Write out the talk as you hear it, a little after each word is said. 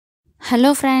Hello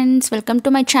friends, welcome to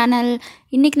my channel.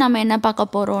 இன்னைக்கு நாம என்ன பார்க்க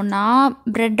போறோம்னா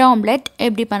bread omelette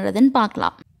எப்படி பண்றதுன்னு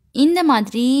பார்க்கலாம். இந்த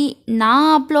மாதிரி நான்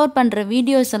அப்லோட் பண்ற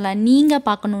வீடியோஸ் எல்லாம் நீங்க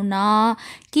பார்க்கணும்னா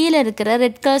கீழ இருக்கிற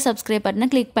ரெட் கலர் subscribe பட்டனை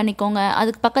கிளிக் பண்ணிக்கோங்க.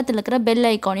 அதுக்கு பக்கத்துல இருக்கிற பெல்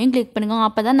ஐகானையும் கிளிக் பண்ணிக்கோங்க.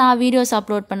 அப்பதான் நான் வீடியோஸ்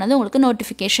அப்லோட் பண்ணது உங்களுக்கு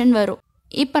நோட்டிஃபிகேஷன் வரும்.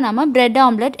 இப்போ நாம bread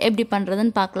omelette எப்படி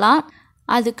பண்றதுன்னு பார்க்கலாம்.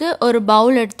 அதுக்கு ஒரு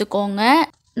பவுல் எடுத்துக்கோங்க.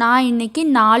 நான் இன்னைக்கு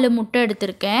 4 முட்டை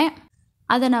எடுத்திருக்கேன்.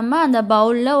 அதை நம்ம அந்த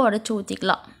பவுல்ல உடைச்சு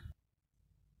ஊத்திக்கலாம்.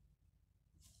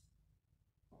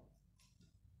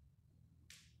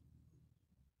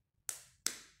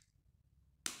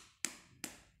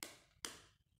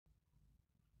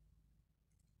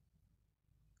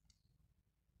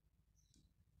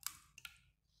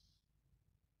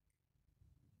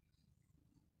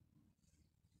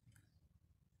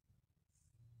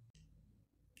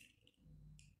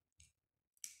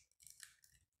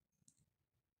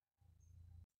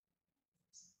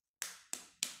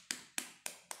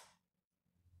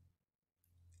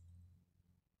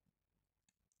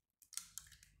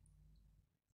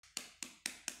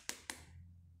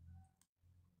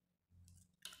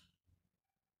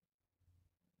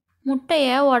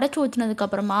 முட்டையை உடச்சி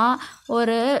ஊற்றினதுக்கப்புறமா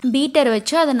ஒரு பீட்டர்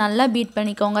வச்சு அதை நல்லா பீட்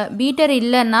பண்ணிக்கோங்க. பீட்டர்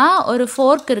இல்லைன்னா ஒரு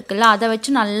ஃபோர்க் இருக்குல்ல, அதை வச்சு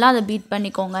நல்லா அதை பீட்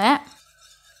பண்ணிக்கோங்க.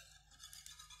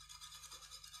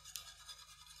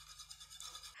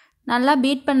 நல்லா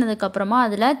பீட் பண்ணதுக்கப்புறமா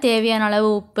அதில் தேவையான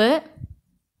அளவு உப்பு,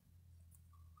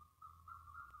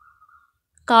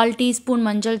 1/4 டீஸ்பூன்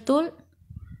மஞ்சள் தூள்,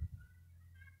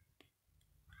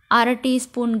 1/2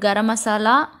 teaspoon garam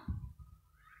masala,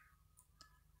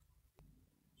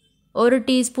 1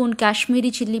 teaspoon Kashmiri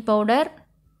chilli powder,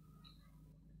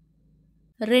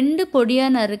 2 பொடியா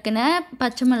நறுக்கின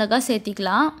பச்சை மிளகாய்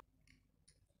சேர்த்திக்கலாம்.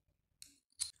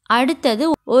 அடுத்தது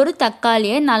ஒரு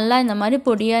தக்காளியை நல்லா இந்த மாதிரி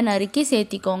பொடியா நறுக்கி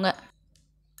சேர்த்திக்கோங்க.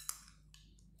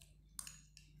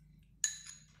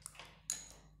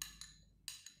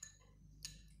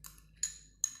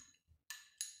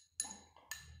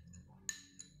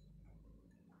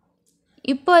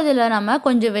 இப்போ இதில் நம்ம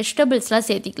கொஞ்சம் வெஜிடபிள்ஸ்லாம்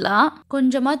சேர்த்திக்கலாம்.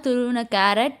 கொஞ்சமாக துருவின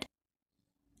கேரட்,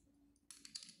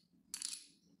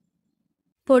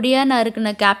 பொடியாக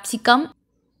நறுக்கின கேப்சிகம்,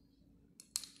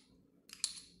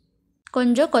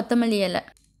 கொஞ்சம் கொத்தமல்லி இலை.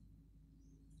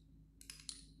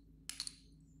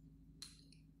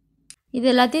 இது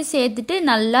எல்லாத்தையும் சேர்த்துட்டு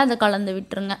நல்லா அதை கலந்து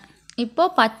விட்டுருங்க.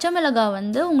 இப்போது பச்சை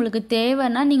மிளகாய் உங்களுக்கு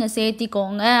தேவைன்னா நீங்கள்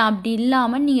சேர்த்திக்கோங்க. அப்படி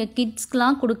இல்லாமல் நீங்கள்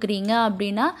கிட்ஸ்க்கெலாம் கொடுக்குறீங்க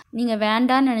அப்படின்னா நீங்கள்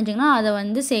வேண்டான்னு நினச்சிங்கன்னா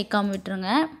அதை சேர்க்காம விட்டுருங்க.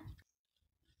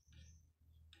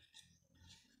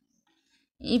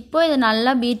 இப்போ இதை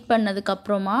நல்லா பீட்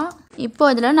பண்ணதுக்கப்புறமா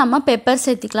இப்போ இதில் நம்ம பெப்பர்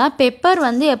சேர்த்திக்கலாம். பெப்பர்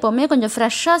எப்போவுமே கொஞ்சம்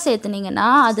ஃப்ரெஷ்ஷாக சேர்த்துனீங்கன்னா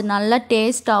அது நல்லா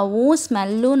டேஸ்ட்டாகவும்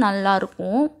ஸ்மெல்லும்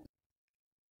நல்லாயிருக்கும்.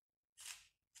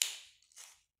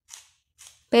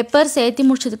 பெப்பர் சேர்த்தி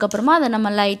முடிச்சதுக்கப்புறமா அதை நம்ம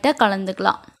லைட்டாக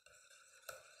கலந்துக்கலாம்.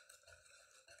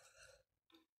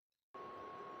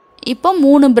 இப்போ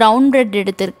 3 ப்ரௌன் ப்ரெட்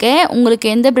எடுத்திருக்கேன். உங்களுக்கு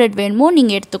எந்த ப்ரெட் வேணுமோ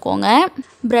நீங்கள் எடுத்துக்கோங்க.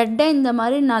 ப்ரெட்டை இந்த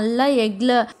மாதிரி நல்லா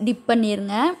எக்கில் டிப்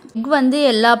பண்ணிடுங்க. எக்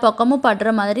எல்லா பக்கமும்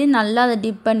படுற மாதிரி நல்லா அதை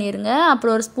டிப் பண்ணிடுங்க.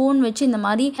 அப்புறம் ஒரு ஸ்பூன் வச்சு இந்த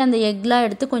மாதிரி அந்த எக்லாம்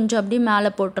எடுத்து கொஞ்சம் அப்படியே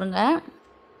மேலே போட்டுருங்க.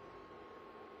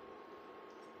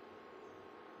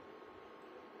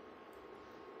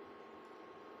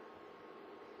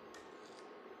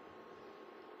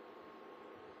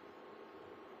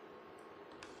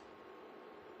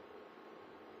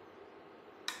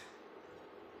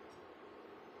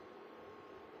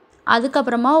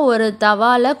 அதுக்கப்புறமா ஒரு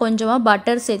தவாவில் கொஞ்சமாக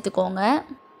பட்டர் சேர்த்துக்கோங்க.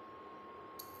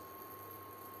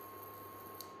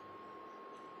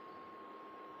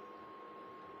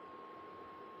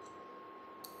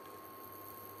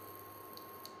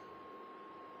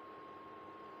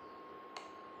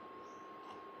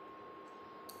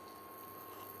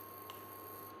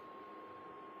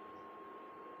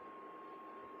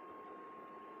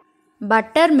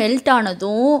 பட்டர் மெல்ட்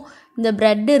ஆனதும் இந்த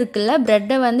ப்ரெட் இருக்குல்ல,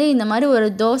 ப்ரெட்டை இந்த மாதிரி ஒரு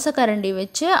தோசை கரண்டி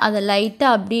வச்சு அதை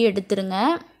லைட்டாக அப்படியே எடுத்துருங்க.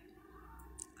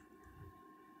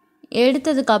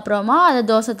 எடுத்ததுக்கப்புறமா அதை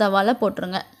தோசை தவாவில்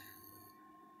போட்டுருங்க.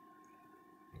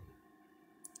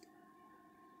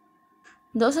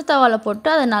 தோசை தவாவில்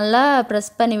போட்டு அதை நல்லா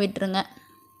ப்ரெஸ் பண்ணி விட்டுருங்க.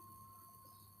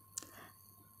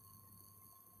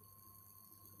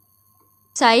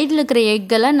 சைடில் இருக்கிற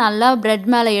எக்கெல்லாம் நல்லா ப்ரெட்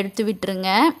மேலே எடுத்து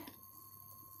விட்டுருங்க.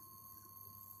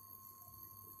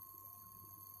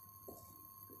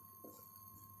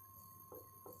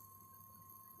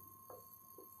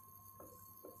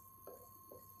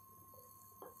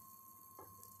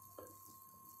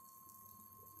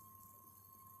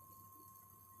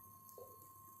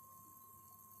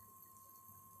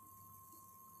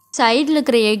 சைடில்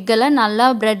இருக்கிற எக்கெல்லாம் நல்லா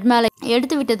ப்ரெட் மேலே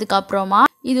எடுத்து விட்டதுக்கப்புறமா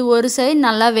இது ஒரு சைடு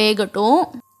நல்லா வேகட்டும்.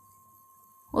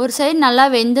 ஒரு சைடு நல்லா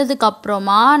வெந்ததுக்கு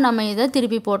அப்புறமா நம்ம இதை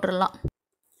திருப்பி போட்டுடலாம்.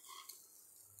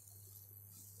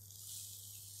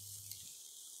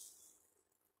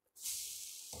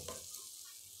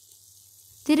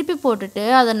 திருப்பி போட்டுட்டு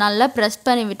அதை நல்லா ப்ரெஸ்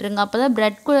பண்ணி விட்டுருங்க. அப்போ தான்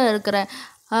ப்ரெட்குள்ளே இருக்கிற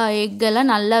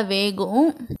எக்கெல்லாம் நல்லா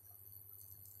வேகும்.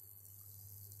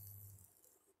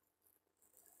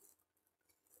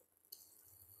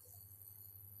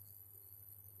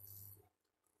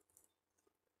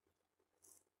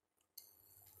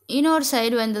 இன்னொரு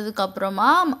சைடு வெந்ததுக்கப்புறமா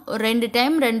 2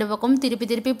 டைம் 2 பக்கம்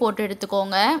திருப்பி போட்டு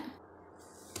எடுத்துக்கோங்க.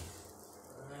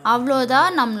 அவ்வளோதான்,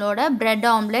 நம்மளோட பிரெட்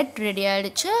ஆம்லெட் ரெடி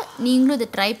ஆகிடுச்சு. நீங்களும் இதை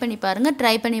ட்ரை பண்ணி பாருங்கள்.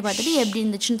 ட்ரை பண்ணி பார்த்துட்டு எப்படி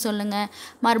இருந்துச்சுன்னு சொல்லுங்கள்.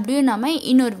 மறுபடியும் நம்ம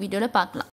இன்னொரு வீடியோவில் பார்க்கலாம்.